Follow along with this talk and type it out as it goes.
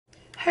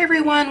Hi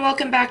everyone,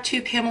 welcome back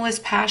to Pamela's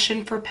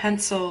Passion for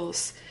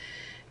Pencils.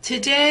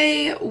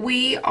 Today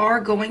we are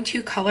going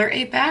to color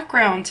a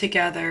background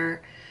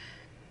together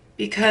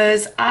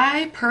because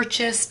I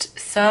purchased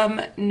some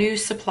new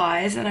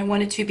supplies and I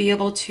wanted to be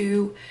able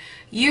to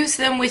use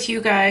them with you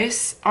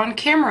guys on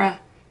camera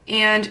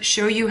and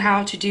show you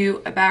how to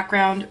do a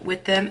background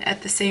with them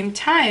at the same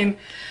time.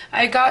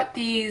 I got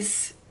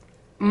these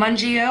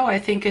Mungio, I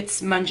think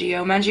it's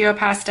Mungio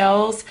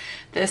Pastels,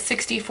 the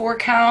 64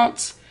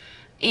 count.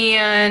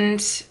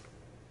 And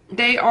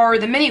they are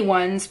the mini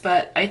ones,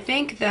 but I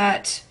think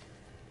that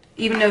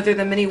even though they're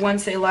the mini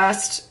ones, they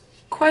last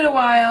quite a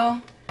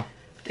while.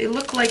 They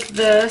look like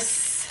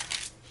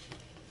this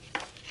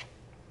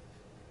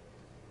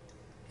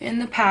in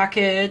the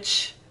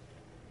package.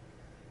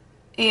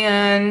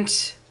 And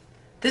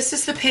this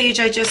is the page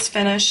I just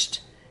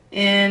finished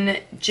in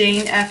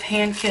Jane F.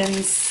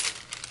 Hankins'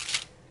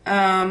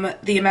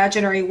 The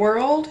Imaginary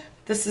World.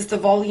 This is the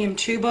volume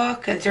 2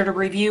 book. I did a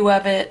review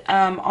of it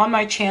on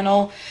my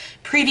channel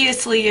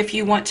previously if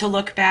you want to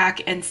look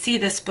back and see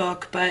this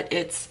book, but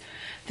it's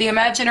The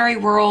Imaginary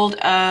World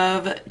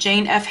of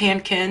Jane F.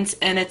 Hankins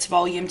and it's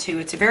volume 2.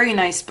 It's a very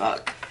nice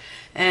book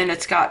and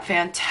it's got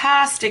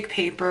fantastic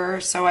paper,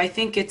 so I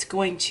think it's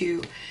going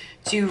to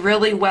do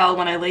really well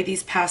when I lay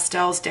these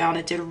pastels down.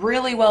 It did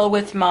really well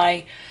with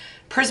my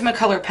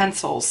Prismacolor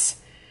pencils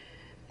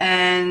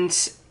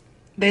and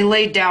they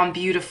laid down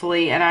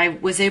beautifully, and I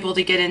was able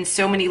to get in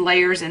so many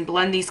layers and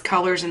blend these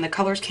colors, and the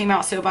colors came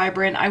out so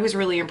vibrant. I was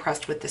really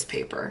impressed with this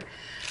paper.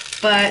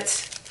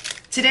 But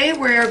today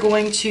we're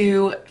going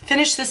to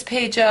finish this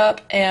page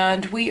up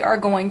and we are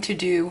going to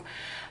do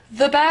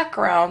the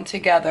background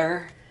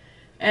together.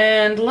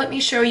 And let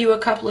me show you a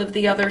couple of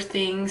the other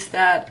things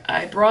that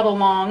I brought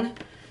along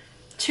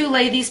to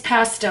lay these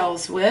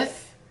pastels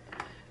with.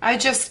 I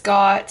just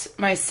got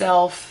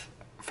myself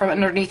from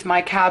underneath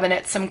my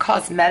cabinet some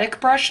cosmetic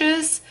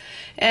brushes,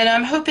 and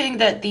I'm hoping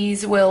that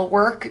these will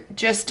work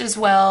just as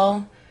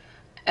well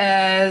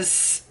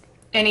as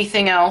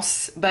anything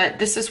else, but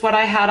this is what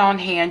I had on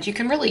hand. You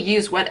can really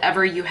use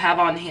whatever you have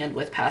on hand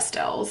with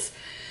pastels.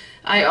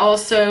 I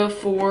also,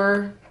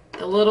 for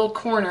the little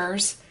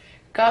corners,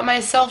 got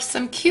myself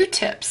some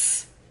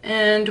Q-tips,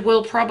 and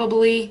will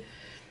probably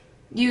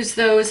use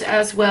those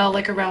as well,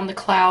 like around the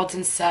clouds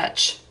and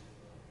such.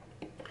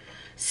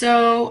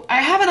 So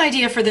I have an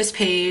idea for this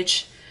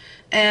page,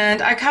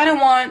 and I kind of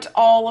want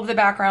all of the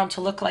background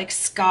to look like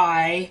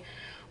sky,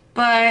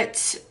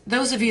 but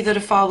those of you that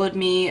have followed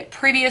me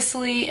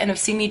previously and have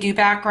seen me do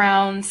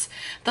backgrounds,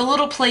 the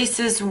little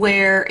places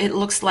where it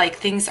looks like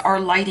things are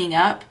lighting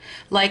up,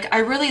 like I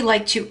really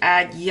like to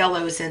add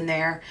yellows in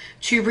there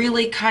to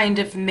really kind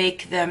of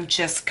make them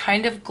just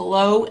kind of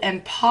glow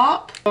and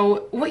pop.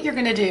 So what you're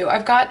going to do,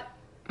 I've got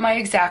my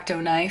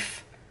X-Acto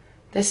knife.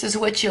 This is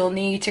what you'll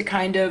need to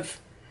kind of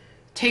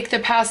take the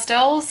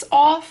pastels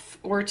off,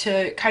 or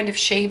to kind of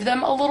shave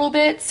them a little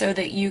bit so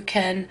that you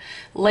can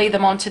lay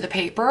them onto the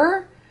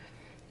paper.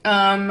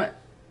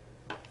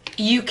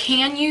 You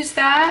can use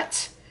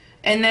that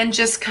and then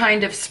just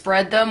kind of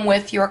spread them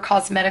with your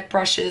cosmetic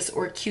brushes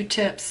or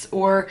Q-tips,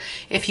 or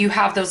if you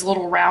have those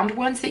little round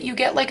ones that you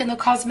get like in the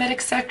cosmetic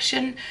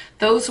section,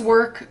 those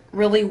work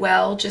really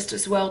well, just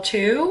as well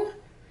too.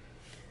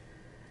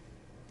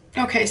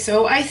 Okay,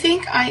 so I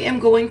think I am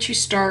going to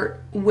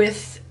start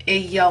with a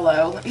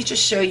yellow. Let me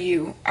just show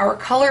you our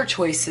color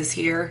choices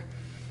here.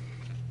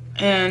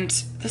 And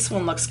this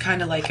one looks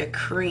kind of like a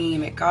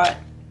cream. It got,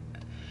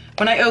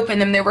 when I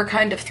opened them, they were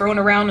kind of thrown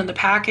around in the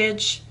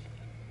package.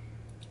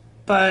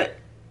 But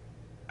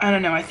I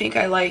don't know, I think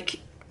I like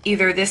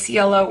either this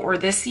yellow or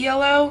this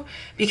yellow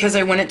because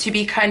I want it to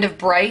be kind of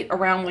bright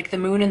around like the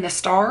moon and the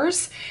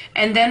stars.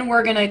 And then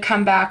we're gonna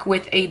come back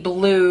with a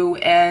blue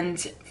and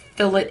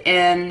fill it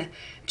in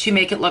to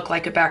make it look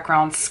like a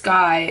background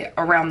sky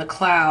around the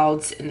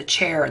clouds in the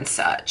chair and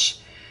such.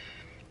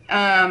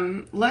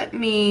 Let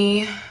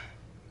me,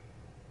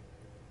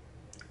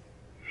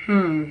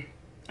 I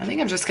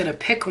think I'm just gonna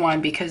pick one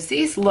because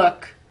these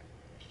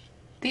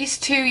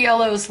two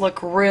yellows look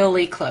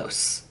really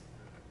close.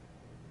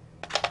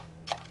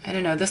 I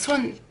don't know, this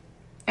one,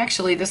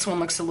 actually this one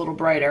looks a little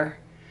brighter.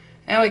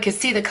 Now I can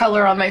see the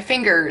color on my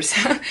fingers.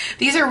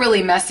 These are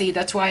really messy,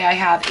 that's why I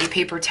have a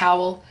paper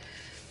towel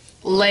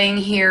laying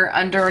here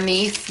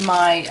underneath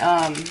my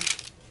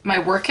my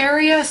work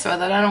area so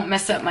that I don't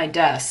mess up my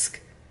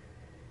desk.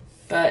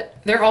 But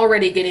they're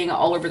already getting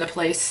all over the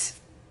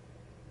place,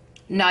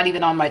 not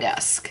even on my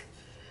desk.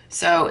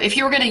 So if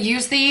you were going to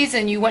use these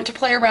and you want to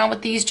play around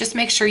with these, just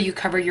make sure you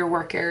cover your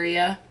work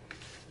area.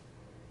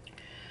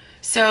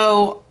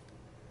 So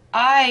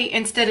I,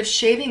 instead of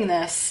shaving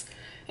this,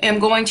 am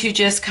going to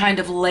just kind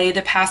of lay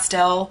the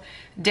pastel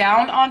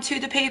down onto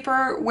the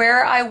paper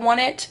where I want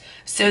it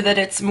so that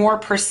it's more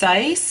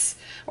precise.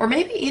 Or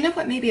maybe, you know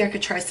what, maybe I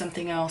could try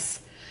something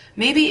else.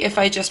 Maybe if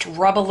I just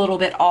rub a little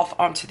bit off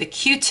onto the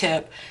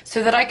Q-tip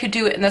so that I could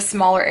do it in the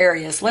smaller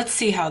areas. Let's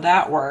see how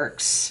that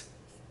works.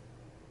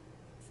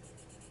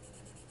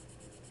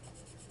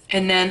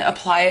 And then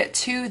apply it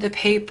to the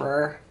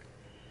paper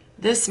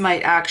This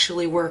might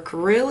actually work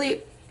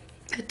really,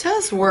 it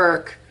does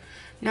work.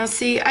 Now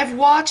see, I've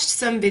watched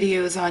some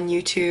videos on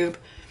YouTube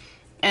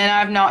and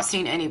I've not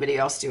seen anybody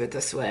else do it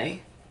this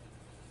way.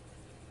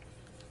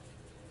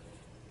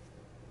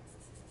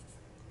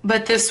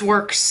 But this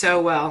works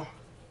so well.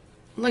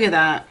 Look at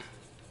that.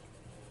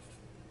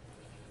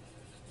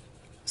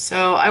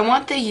 So I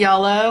want the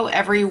yellow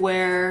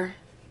everywhere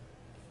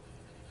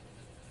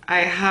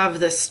I have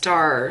the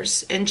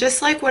stars. And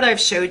just like what I've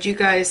showed you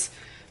guys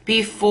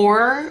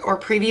before or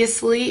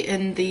previously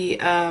in the,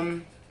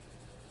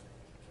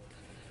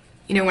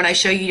 you know, when I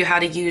show you how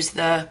to use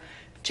the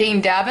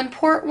Jane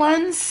Davenport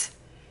ones,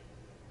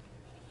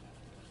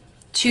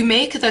 to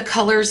make the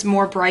colors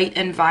more bright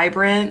and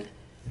vibrant,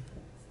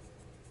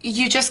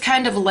 you just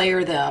kind of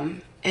layer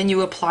them and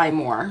you apply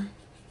more.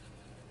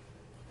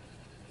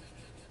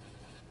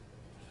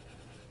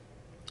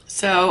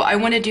 So I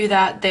want to do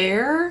that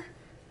there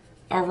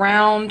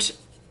around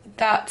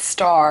that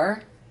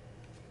star,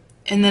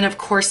 and then of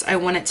course I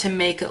want it to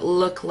make it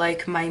look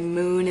like my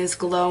moon is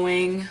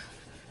glowing.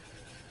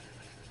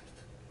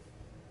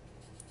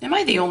 Am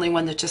I the only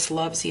one that just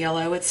loves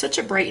yellow? It's such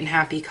a bright and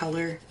happy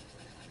color.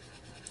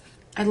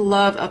 I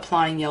love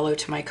applying yellow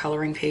to my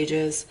coloring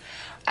pages.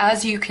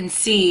 As you can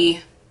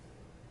see,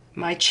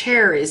 my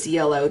chair is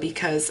yellow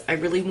because I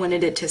really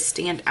wanted it to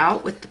stand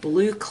out with the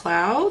blue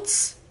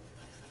clouds.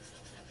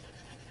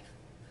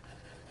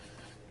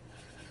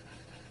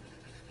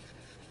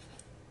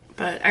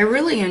 But I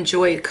really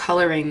enjoyed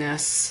coloring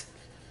this.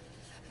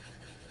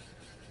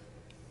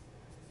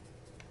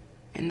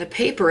 And the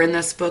paper in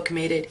this book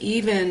made it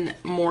even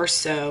more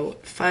so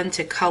fun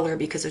to color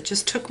because it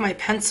just took my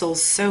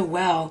pencils so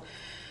well.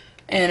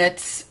 And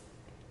it's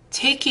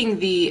taking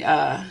the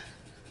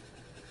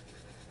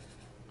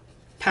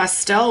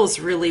pastels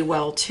really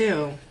well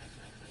too.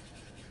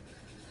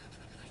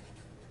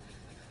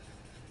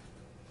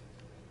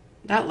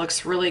 That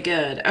looks really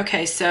good.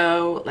 Okay,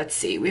 so let's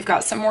see. We've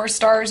got some more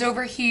stars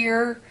over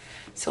here.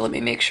 So let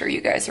me make sure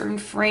you guys are in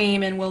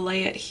frame and we'll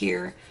lay it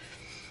here.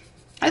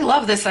 I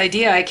love this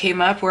idea I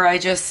came up where I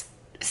just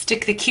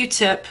stick the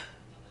Q-tip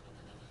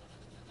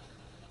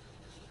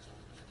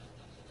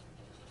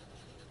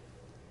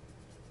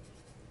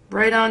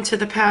right onto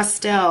the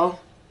pastel.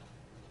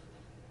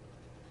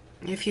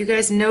 If you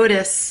guys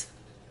notice,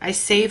 I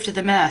saved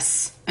the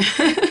mess.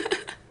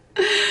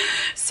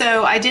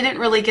 So I didn't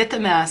really get the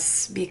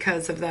mess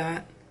because of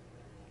that.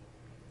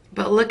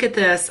 But look at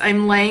this.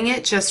 I'm laying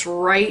it just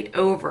right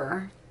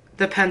over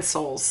the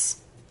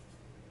pencils.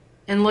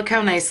 And look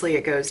how nicely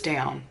it goes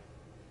down.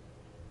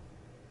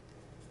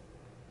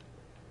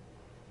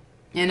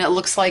 And it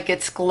looks like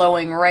it's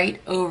glowing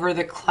right over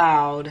the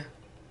cloud.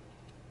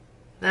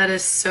 That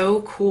is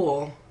so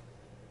cool.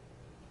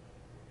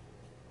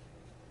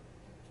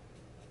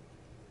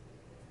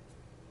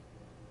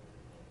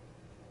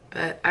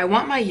 But I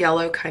want my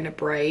yellow kind of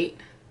bright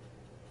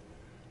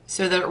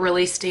so that it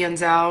really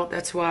stands out.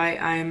 That's why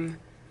I'm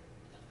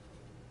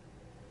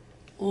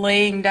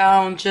laying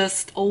down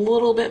just a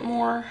little bit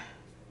more.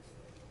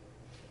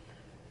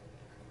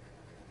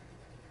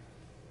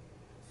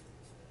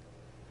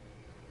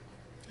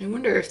 I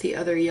wonder if the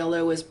other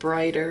yellow is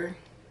brighter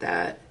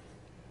that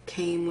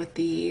came with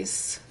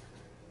these.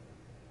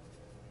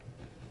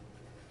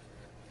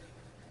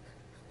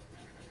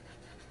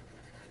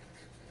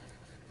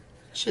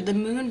 Should the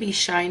moon be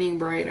shining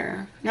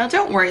brighter? Now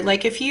don't worry,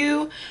 like if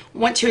you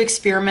want to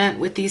experiment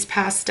with these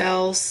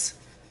pastels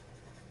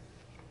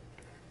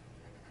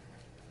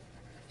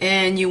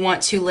and you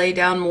want to lay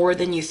down more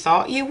than you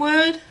thought you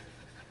would,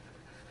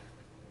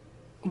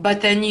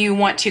 but then you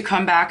want to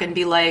come back and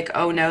be like,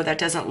 oh no, that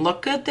doesn't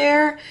look good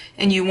there,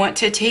 and you want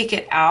to take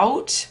it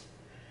out,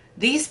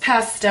 these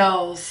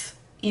pastels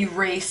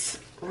erase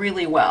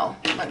really well.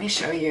 Let me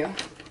show you.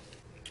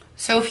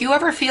 So if you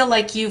ever feel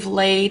like you've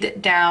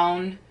laid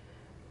down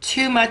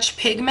too much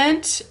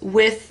pigment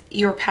with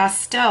your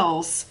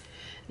pastels,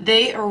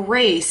 they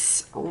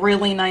erase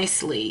really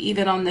nicely,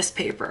 even on this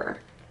paper.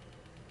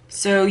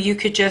 So you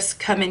could just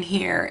come in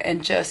here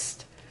and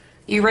just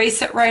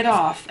erase it right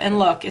off, and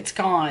look, it's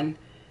gone.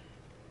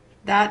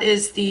 That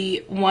is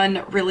the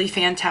one really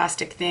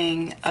fantastic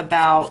thing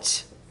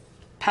about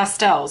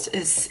pastels,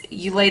 is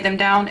you lay them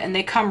down and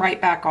they come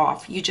right back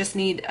off. You just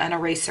need an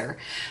eraser.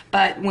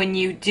 But when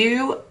you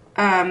do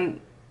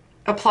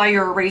apply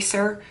your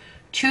eraser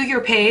to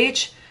your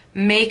page,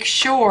 make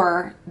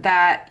sure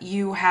that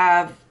you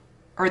have,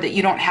 or that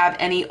you don't have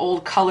any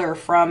old color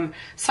from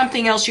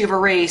something else you've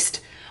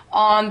erased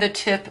on the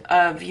tip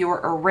of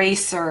your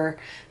eraser,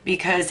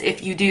 because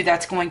if you do,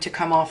 that's going to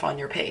come off on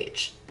your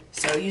page.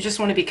 So you just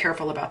want to be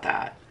careful about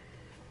that.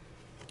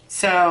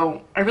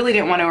 So I really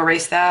didn't want to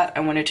erase that.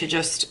 I wanted to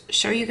just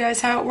show you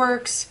guys how it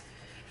works.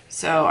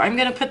 So I'm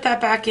going to put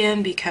that back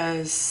in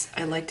because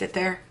I liked it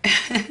there.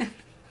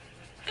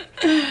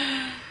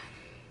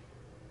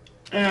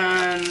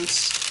 And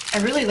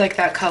I really like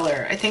that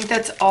color. I think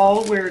that's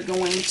all we're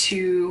going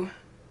to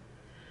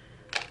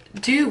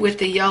do with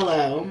the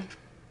yellow.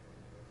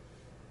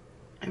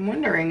 I'm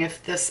wondering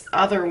if this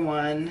other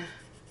one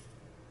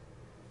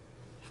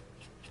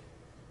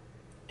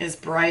is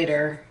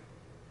brighter.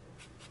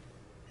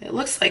 It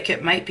looks like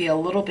it might be a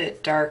little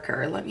bit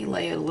darker. Let me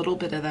lay a little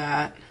bit of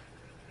that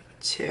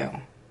too.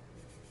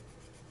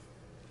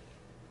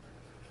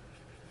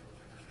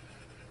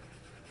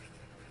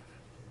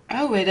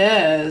 Oh, it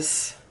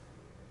is.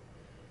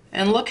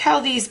 And look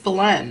how these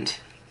blend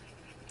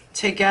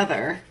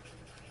together.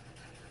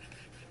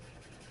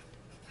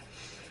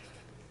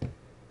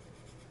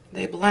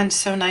 They blend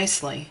so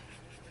nicely.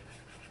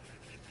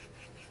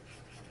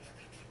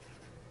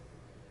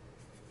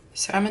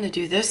 So I'm going to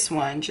do this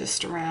one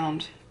just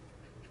around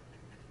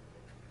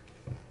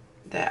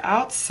the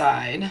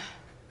outside,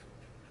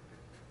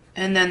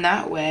 and then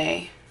that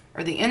way,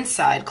 or the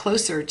inside,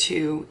 closer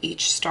to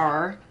each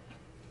star.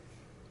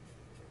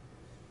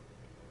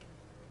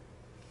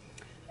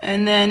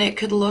 And then it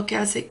could look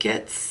as it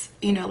gets,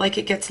 you know, like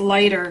it gets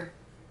lighter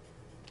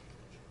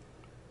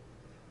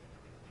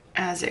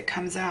as it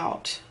comes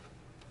out.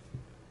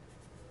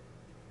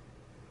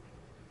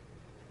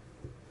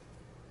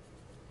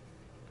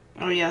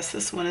 Oh yes,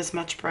 this one is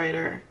much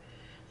brighter.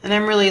 And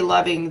I'm really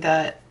loving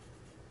that,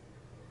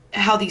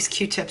 how these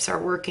Q-tips are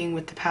working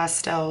with the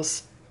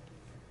pastels.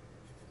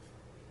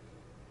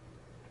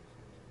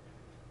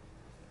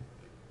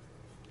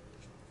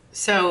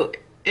 So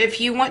if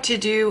you want to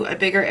do a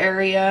bigger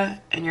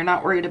area and you're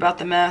not worried about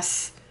the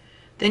mess,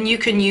 then you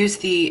can use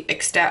the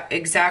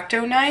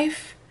X-Acto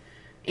knife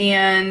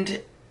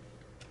and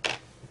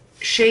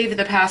shave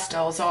the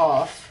pastels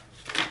off.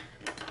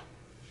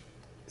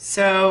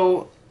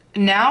 So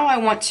now I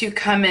want to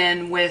come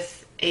in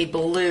with a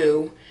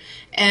blue,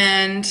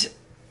 and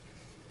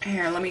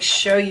here, let me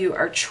show you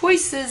our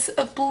choices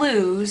of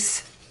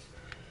blues.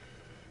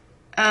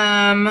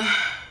 I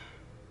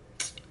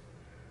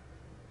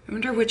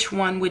wonder which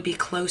one would be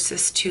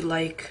closest to,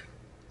 like,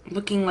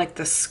 looking like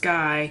the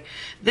sky.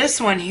 This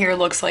one here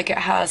looks like it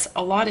has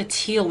a lot of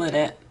teal in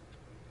it,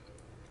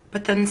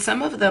 but then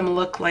some of them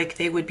look like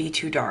they would be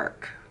too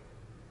dark.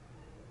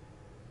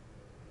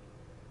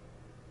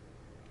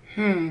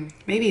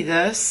 Maybe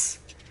this.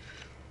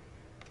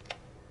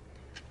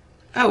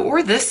 Oh,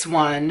 or this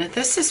one.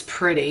 This is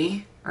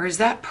pretty. Or is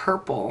that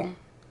purple?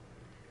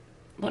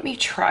 Let me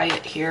try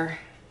it here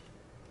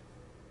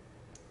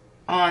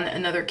on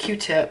another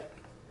Q-tip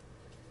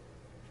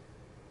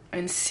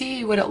and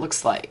see what it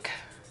looks like.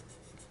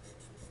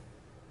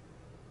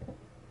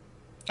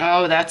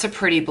 Oh, that's a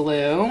pretty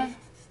blue.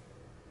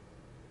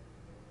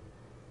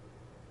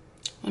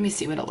 Let me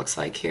see what it looks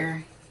like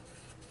here,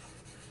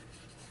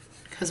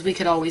 because we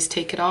could always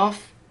take it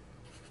off.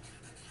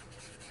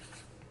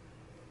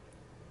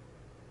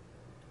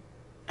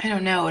 I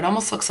don't know, it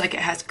almost looks like it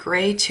has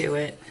gray to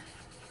it.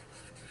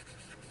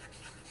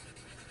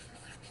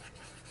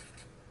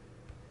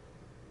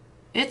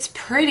 It's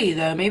pretty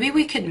though. Maybe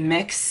we could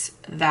mix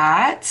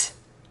that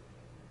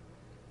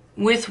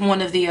with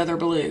one of the other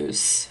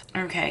blues.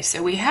 Okay,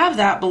 so we have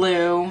that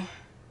blue.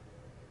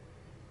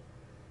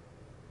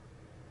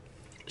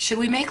 Should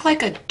we make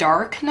like a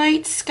dark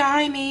night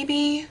sky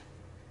maybe?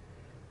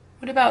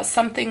 What about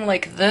something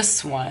like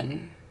this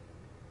one?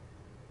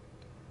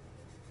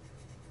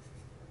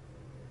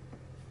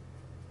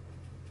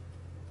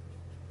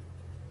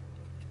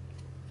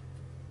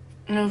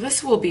 No,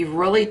 this will be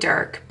really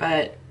dark,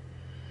 but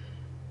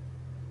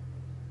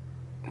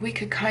we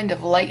could kind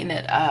of lighten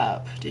it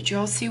up. Did you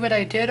all see what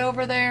I did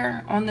over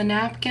there on the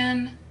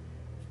napkin?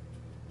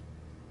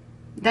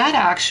 That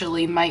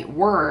actually might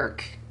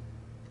work.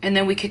 And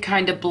then we could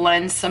kind of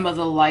blend some of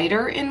the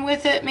lighter in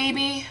with it,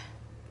 maybe.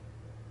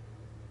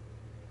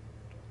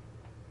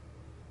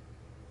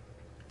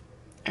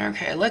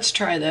 Okay, let's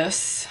try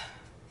this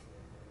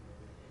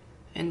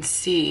and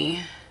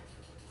see.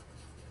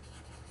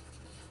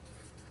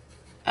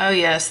 Oh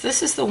yes,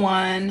 this is the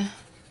one.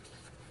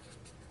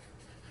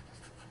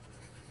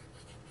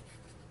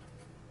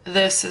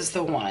 This is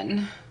the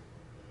one.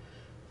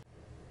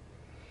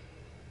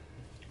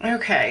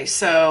 Okay,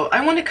 so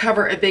I want to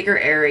cover a bigger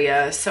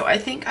area, so I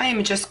think I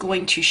am just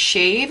going to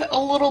shave a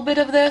little bit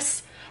of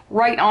this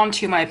right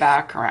onto my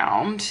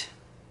background.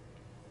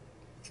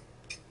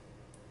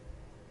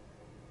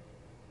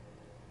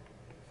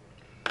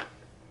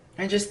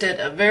 I just did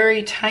a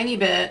very tiny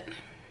bit,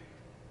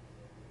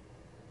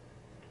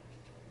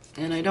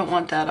 and I don't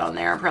want that on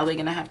there. I'm probably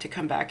going to have to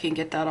come back and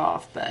get that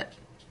off, but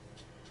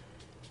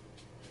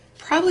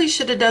probably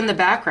should have done the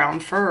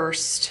background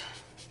first.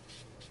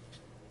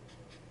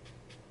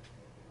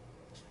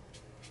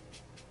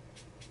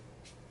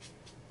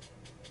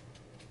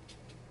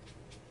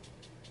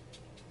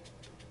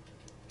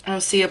 Oh,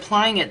 see,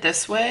 applying it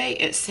this way,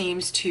 it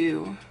seems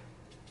to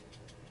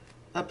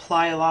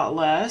apply a lot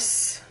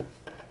less.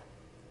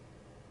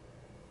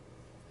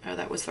 Oh,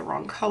 that was the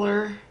wrong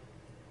color.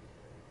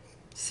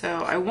 So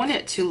I want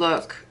it to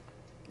look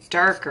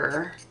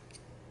darker,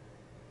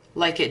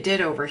 like it did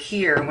over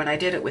here when I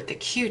did it with the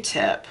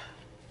Q-tip.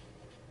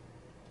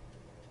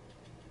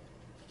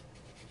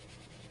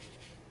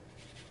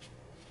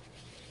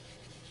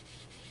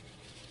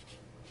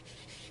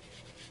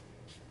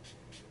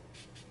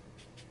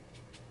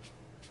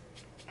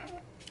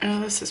 Oh,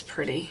 this is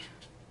pretty.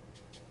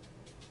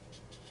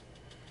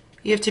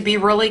 You have to be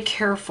really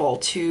careful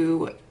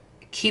to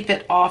keep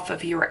it off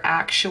of your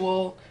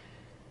actual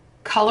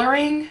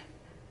coloring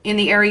in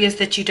the areas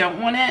that you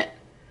don't want it.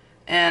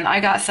 And I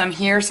got some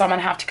here, so I'm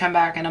gonna have to come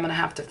back and I'm gonna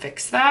have to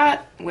fix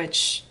that,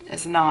 which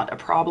is not a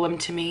problem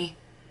to me.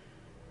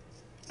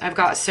 I've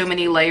got so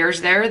many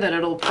layers there that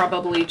it'll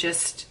probably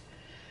just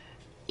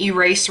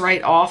erase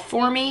right off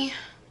for me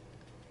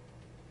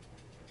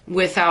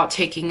without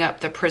taking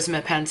up the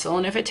Prisma pencil.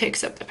 And if it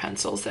takes up the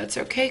pencils, that's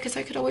okay, because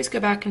I could always go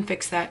back and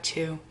fix that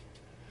too.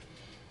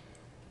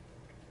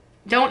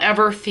 Don't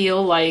ever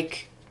feel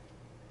like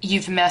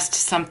you've messed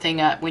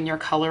something up when you're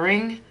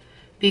coloring,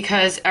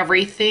 because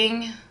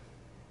everything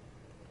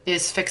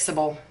is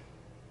fixable.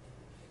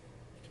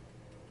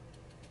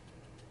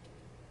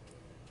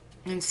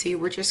 And see,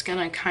 we're just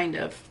gonna kind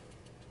of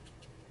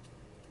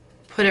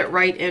put it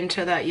right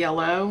into that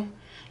yellow.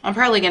 I'm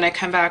probably gonna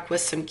come back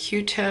with some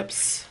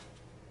Q-tips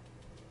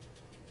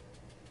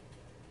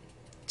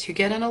to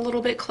get in a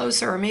little bit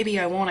closer, or maybe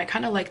I won't. I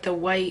kind of like the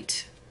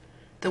white,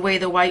 the way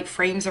the white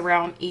frames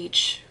around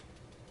each,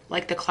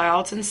 like the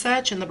clouds and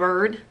such, and the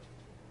bird.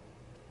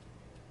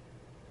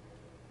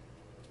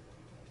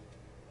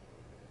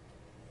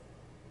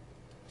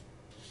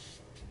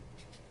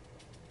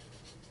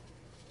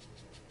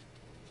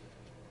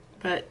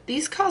 But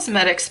these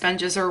cosmetic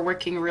sponges are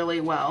working really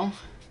well.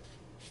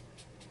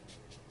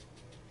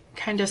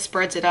 Kind of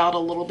spreads it out a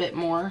little bit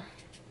more.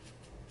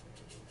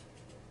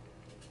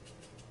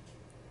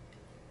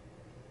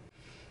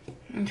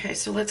 Okay,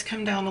 so let's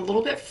come down a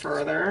little bit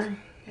further.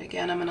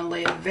 Again, I'm going to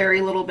lay a very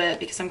little bit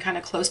because I'm kind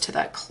of close to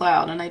that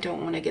cloud and I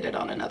don't want to get it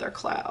on another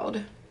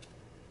cloud.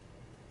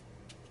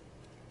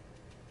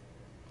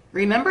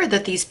 Remember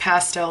that these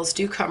pastels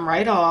do come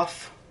right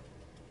off,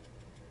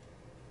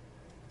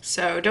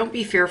 so don't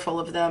be fearful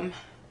of them.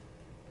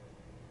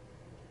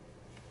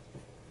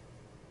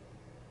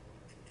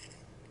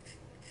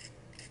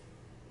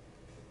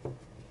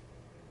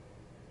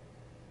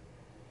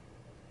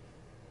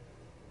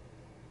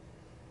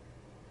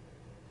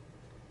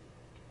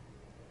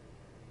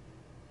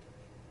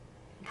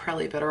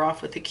 Probably better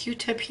off with the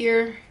Q-tip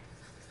here,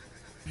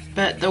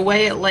 but the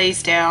way it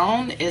lays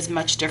down is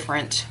much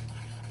different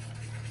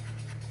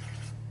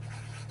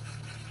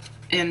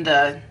in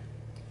the,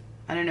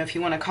 I don't know if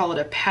you want to call it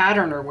a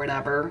pattern or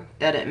whatever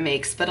that it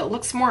makes, but it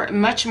looks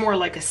much more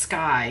like a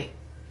sky.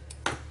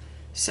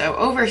 So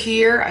over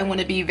here, I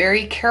want to be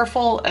very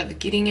careful of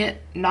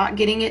not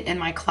getting it in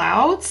my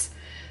clouds.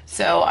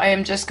 So I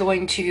am just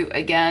going to,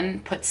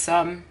 again, put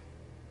some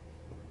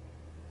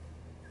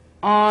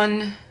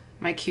on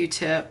my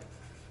Q-tip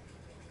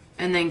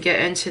and then get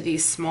into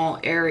these small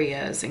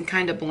areas and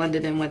kind of blend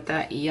it in with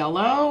that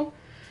yellow.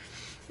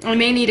 I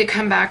may need to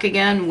come back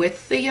again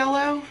with the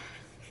yellow.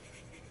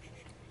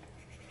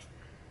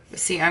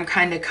 See, I'm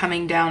kind of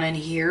coming down in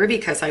here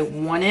because I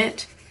want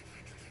it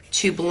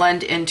to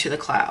blend into the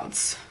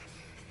clouds.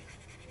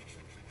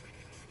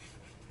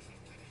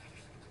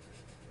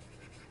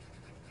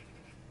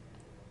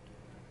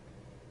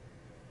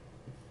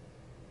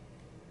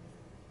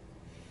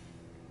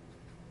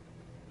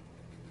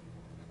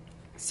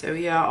 So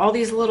yeah, all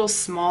these little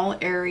small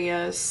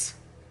areas,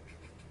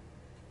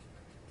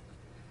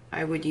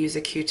 I would use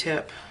a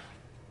Q-tip.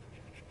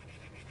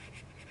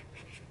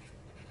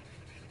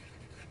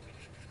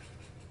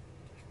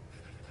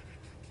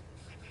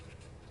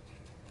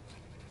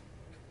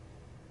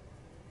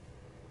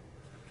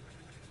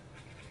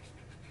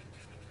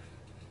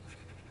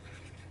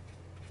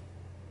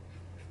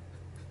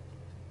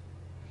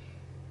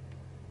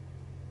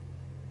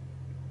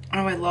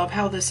 Oh, I love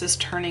how this is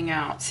turning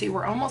out. See,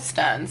 we're almost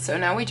done. So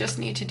now we just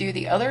need to do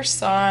the other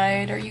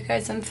side. Are you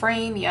guys in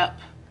frame? Yep.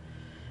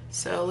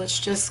 So let's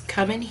just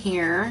come in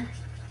here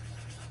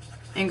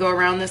and go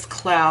around this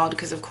cloud,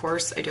 because of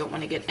course I don't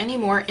want to get any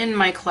more in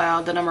my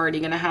cloud that I'm already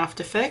going to have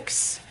to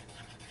fix.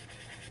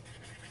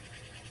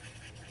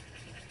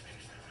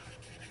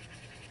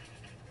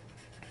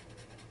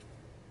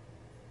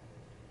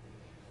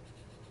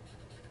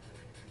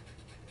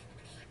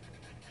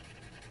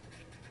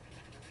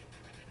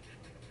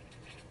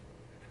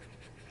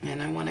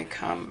 And I want to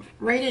come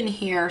right in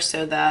here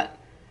so that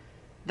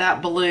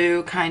that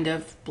blue kind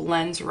of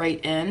blends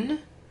right in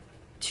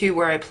to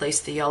where I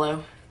placed the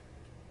yellow.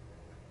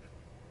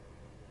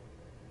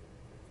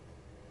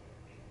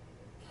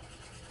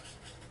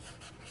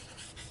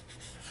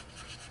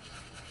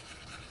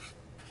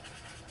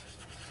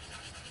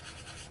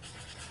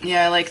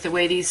 Yeah, I like the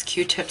way these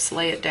Q-tips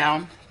lay it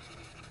down.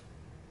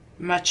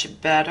 Much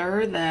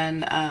better than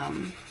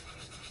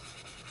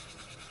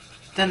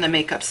the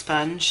makeup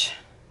sponge.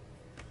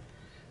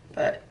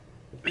 But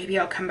maybe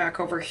I'll come back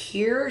over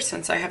here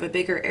since I have a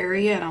bigger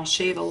area and I'll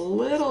shave a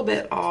little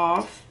bit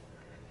off.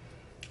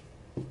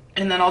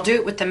 And then I'll do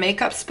it with the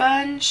makeup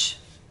sponge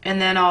and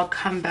then I'll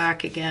come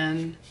back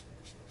again.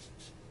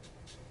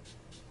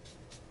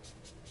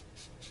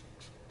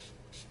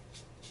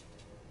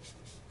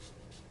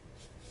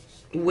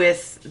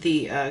 With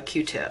the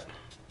Q-tip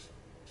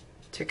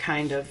to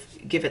kind of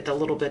give it the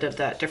little bit of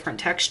that different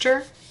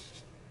texture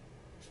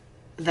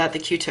that the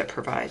Q-tip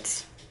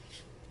provides.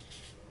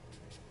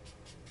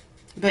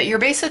 But you're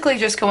basically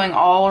just going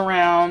all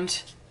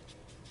around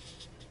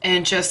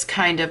and just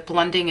kind of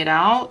blending it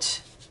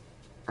out,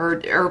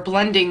 or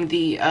blending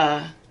the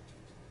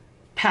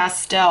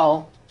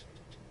pastel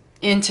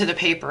into the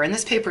paper. And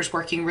this paper is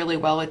working really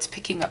well. It's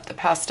picking up the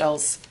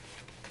pastels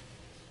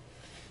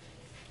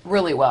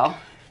really well.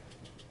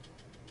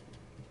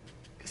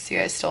 See,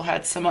 I still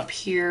had some up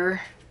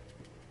here.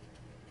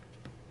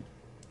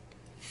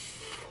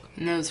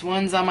 And those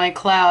ones on my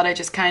cloud, I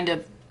just kind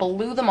of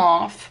blew them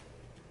off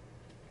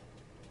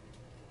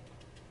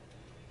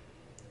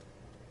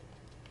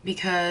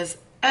because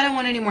I don't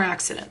want any more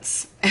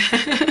accidents.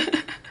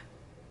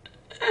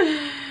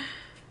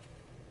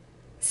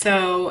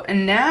 So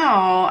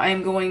now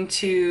I'm going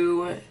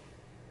to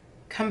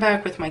come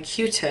back with my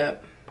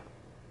Q-tip,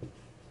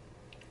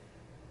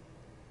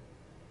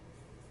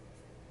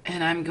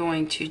 and I'm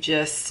going to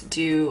just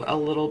do a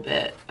little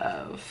bit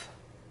of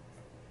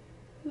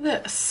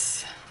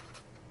this,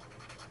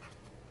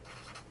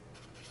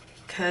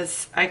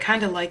 because I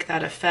kind of like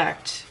that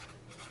effect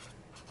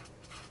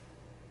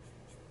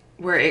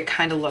where it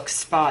kind of looks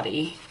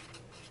spotty.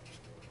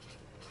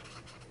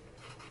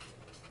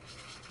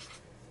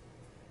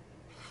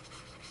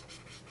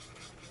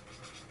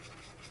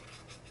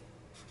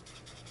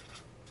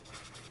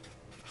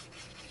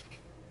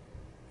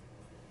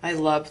 I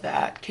love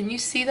that. Can you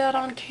see that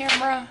on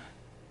camera?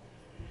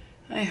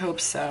 I hope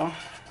so.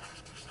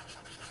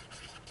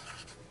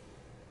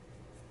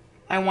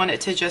 I want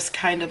it to just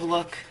kind of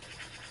look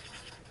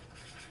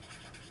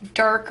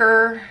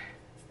darker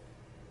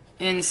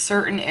in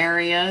certain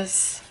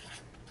areas.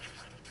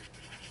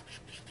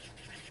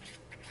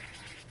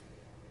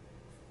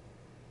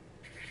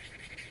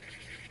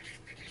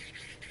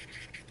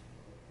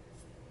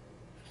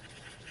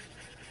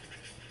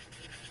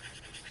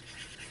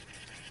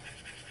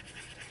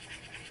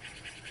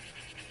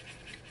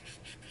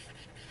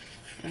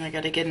 And I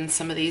got to get in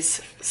some of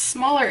these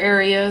smaller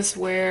areas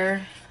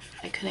where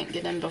I couldn't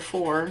get in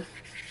before.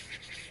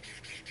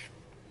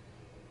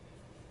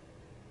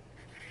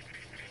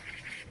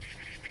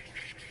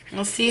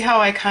 You'll see how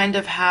I kind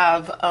of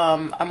have,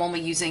 I'm only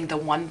using the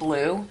one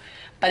blue,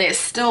 but it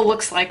still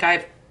looks like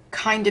I've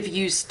kind of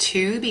used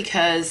two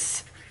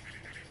because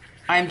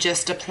I'm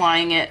just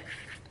applying it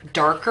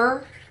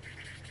darker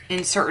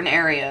in certain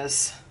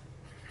areas.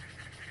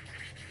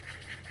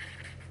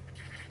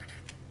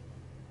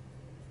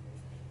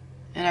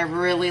 And I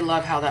really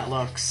love how that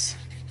looks.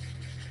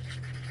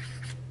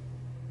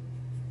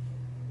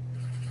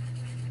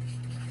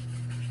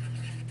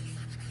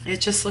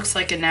 It just looks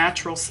like a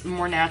natural,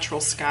 more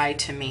natural sky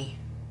to me.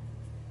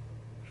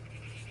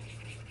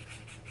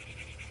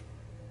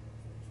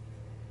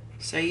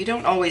 So you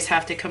don't always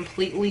have to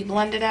completely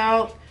blend it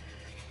out.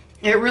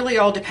 It really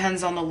all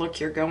depends on the look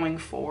you're going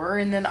for.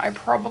 And then I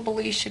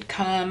probably should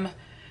come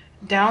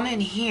down in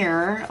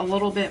here a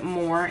little bit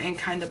more and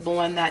kind of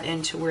blend that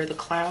into where the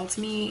clouds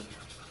meet.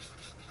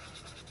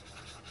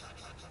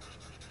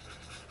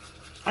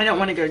 I don't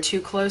want to go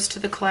too close to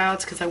the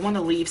clouds because I want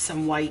to leave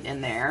some white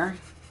in there.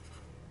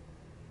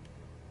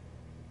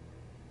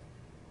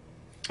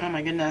 Oh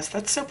my goodness,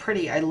 that's so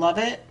pretty. I love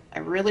it. I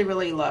really,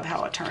 really love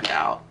how it turned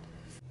out.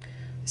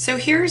 So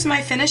here's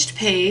my finished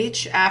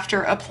page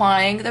after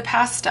applying the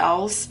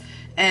pastels,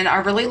 and I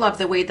really love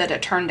the way that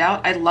it turned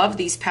out. I love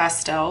these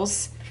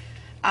pastels.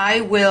 I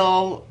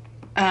will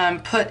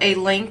put a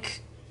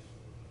link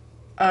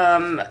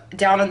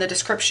down in the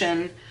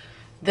description.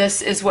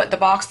 This is what the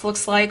box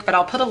looks like, but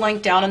I'll put a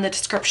link down in the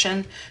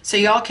description so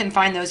y'all can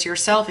find those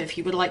yourself if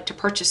you would like to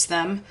purchase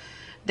them.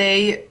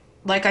 They,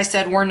 like I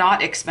said, were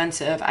not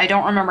expensive. I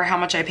don't remember how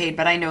much I paid,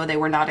 but I know they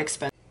were not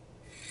expensive.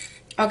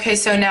 Okay,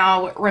 so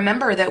now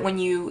remember that when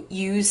you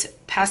use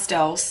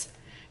pastels,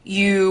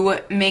 you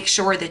make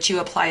sure that you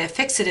apply a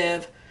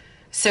fixative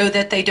so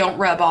that they don't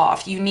rub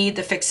off. You need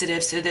the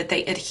fixative so that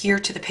they adhere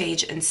to the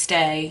page and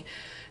stay.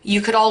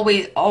 You could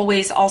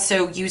always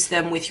also use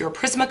them with your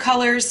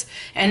Prismacolors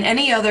and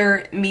any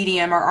other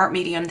medium or art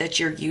medium that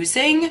you're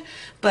using.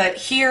 But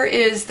here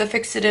is the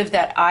fixative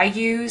that I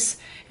use,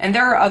 and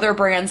there are other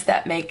brands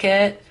that make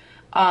it.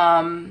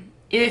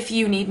 If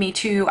you need me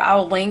to,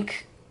 I'll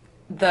link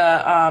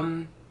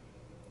the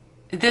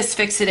this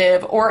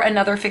fixative or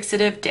another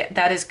fixative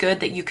that is good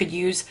that you could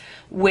use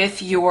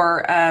with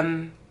your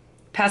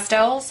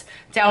pastels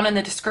down in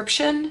the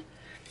description.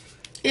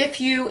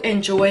 If you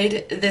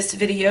enjoyed this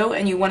video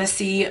and you want to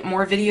see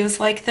more videos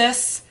like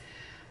this,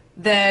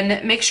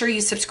 then make sure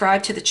you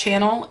subscribe to the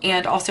channel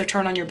and also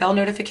turn on your bell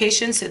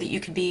notifications so that you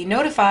can be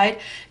notified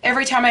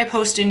every time I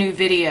post a new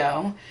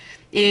video.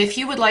 If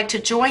you would like to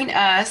join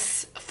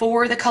us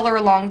for the color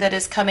along that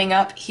is coming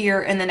up here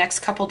in the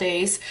next couple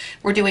days,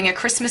 we're doing a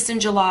Christmas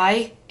in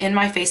July in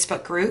my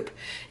Facebook group,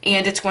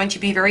 and it's going to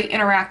be very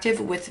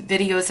interactive with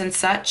videos and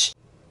such.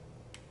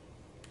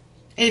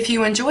 If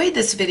you enjoyed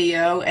this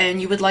video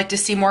and you would like to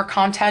see more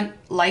content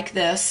like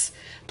this,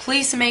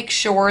 please make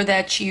sure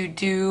that you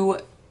do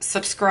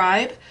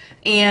subscribe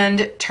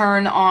and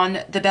turn on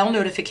the bell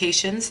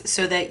notifications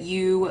so that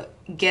you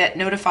get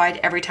notified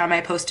every time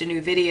I post a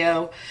new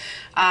video.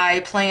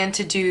 I plan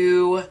to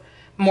do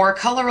more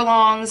color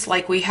alongs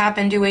like we have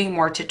been doing,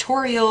 more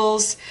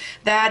tutorials.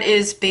 That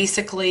is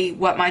basically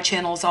what my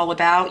channel is all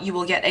about. You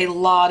will get a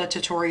lot of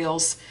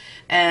tutorials,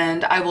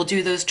 and I will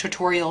do those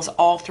tutorials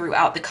all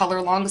throughout the color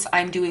alongs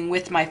I'm doing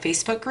with my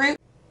Facebook group.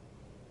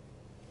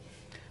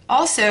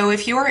 Also,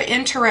 if you're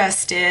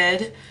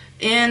interested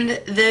in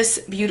this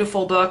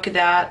beautiful book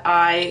that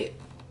I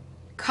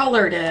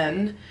colored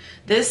in,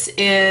 this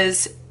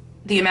is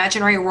The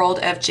Imaginary World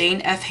of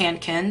Jane F.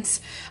 Hankins.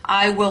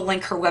 I will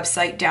link her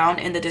website down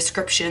in the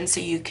description so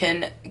you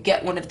can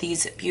get one of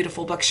these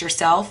beautiful books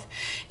yourself.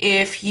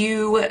 If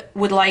you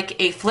would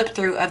like a flip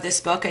through of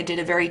this book, I did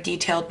a very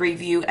detailed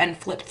review and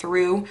flip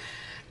through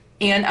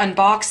and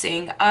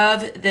unboxing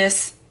of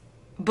this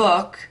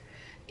book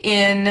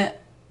in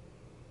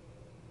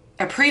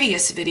a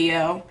previous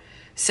video.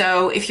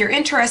 So if you're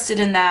interested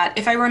in that,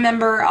 if I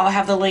remember, I'll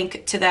have the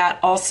link to that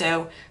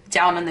also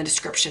down in the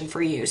description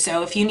for you.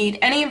 So if you need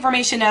any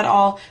information at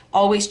all,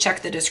 always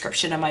check the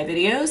description of my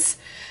videos.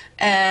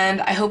 And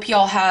I hope you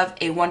all have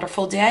a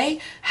wonderful day.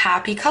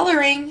 Happy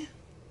coloring!